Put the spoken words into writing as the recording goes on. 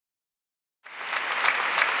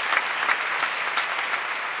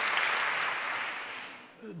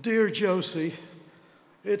Dear Josie,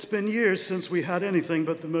 it's been years since we had anything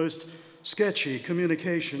but the most sketchy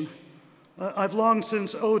communication. I've long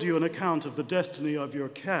since owed you an account of the destiny of your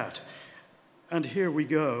cat, and here we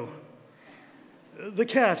go. The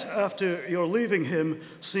cat, after your leaving him,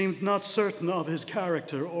 seemed not certain of his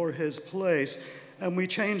character or his place, and we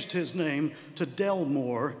changed his name to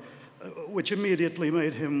Delmore, which immediately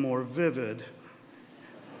made him more vivid.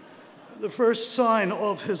 The first sign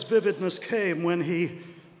of his vividness came when he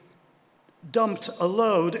dumped a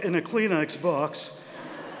load in a Kleenex box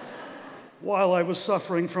while I was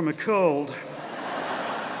suffering from a cold.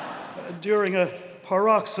 During a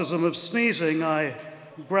paroxysm of sneezing, I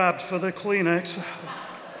grabbed for the Kleenex.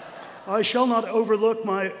 I shall not overlook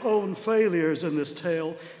my own failures in this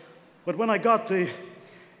tale, but when I got the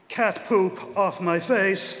cat poop off my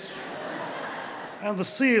face and the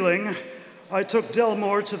ceiling, I took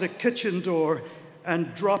Delmore to the kitchen door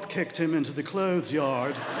and drop-kicked him into the clothes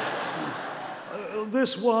yard.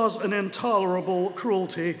 This was an intolerable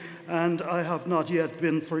cruelty, and I have not yet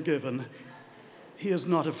been forgiven. He is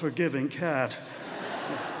not a forgiving cat.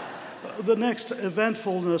 The next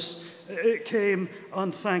eventfulness came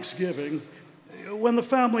on Thanksgiving. When the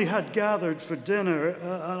family had gathered for dinner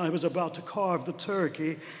and I was about to carve the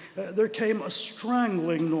turkey, there came a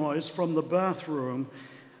strangling noise from the bathroom.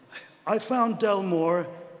 I found Delmore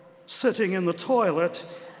sitting in the toilet,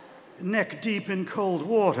 neck deep in cold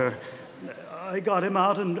water. I got him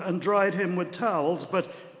out and dried him with towels,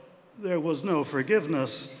 but there was no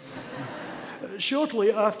forgiveness.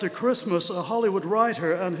 Shortly after Christmas, a Hollywood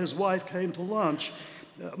writer and his wife came to lunch.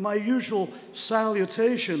 My usual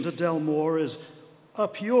salutation to Delmore is,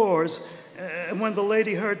 "Up yours." And when the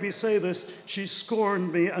lady heard me say this, she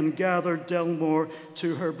scorned me and gathered Delmore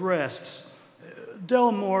to her breasts.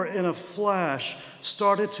 Delmore, in a flash,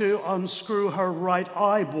 started to unscrew her right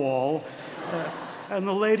eyeball, and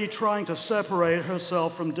the lady, trying to separate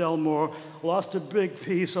herself from Delmore, lost a big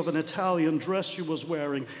piece of an Italian dress she was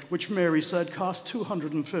wearing, which Mary said cost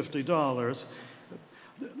 $250.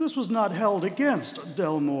 This was not held against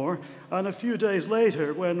Delmore, and a few days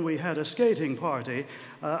later, when we had a skating party,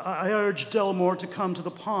 I urged Delmore to come to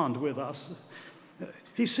the pond with us.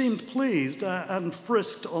 He seemed pleased and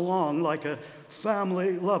frisked along like a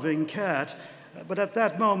family-loving cat, but at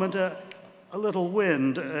that moment, a little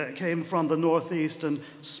wind came from the northeast and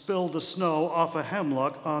spilled the snow off a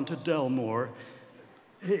hemlock onto Delmore.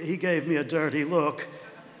 He gave me a dirty look,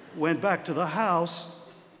 went back to the house,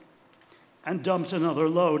 and dumped another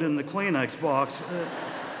load in the Kleenex box.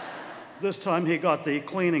 This time he got the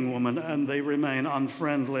cleaning woman, and they remain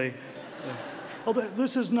unfriendly.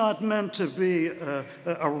 This is not meant to be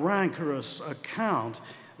a rancorous account.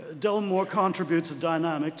 Delmore contributes a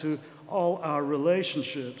dynamic to all our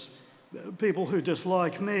relationships. People who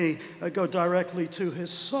dislike me go directly to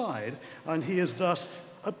his side, and he is thus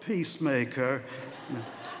a peacemaker.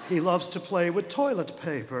 He loves to play with toilet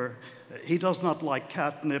paper. He does not like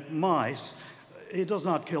catnip mice. He does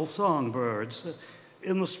not kill songbirds.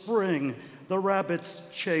 In the spring, the rabbits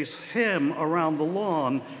chase him around the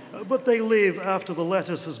lawn, but they leave after the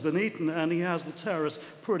lettuce has been eaten, and he has the terrace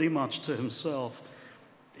pretty much to himself.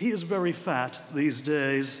 He is very fat these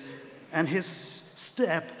days, and his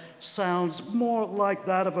step sounds more like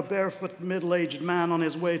that of a barefoot middle-aged man on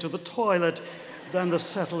his way to the toilet than the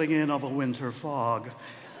settling in of a winter fog.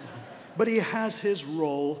 But he has his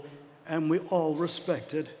role, and we all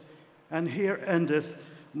respect it. And here endeth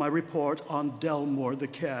my report on Delmore the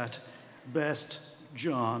cat. Best,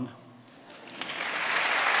 John.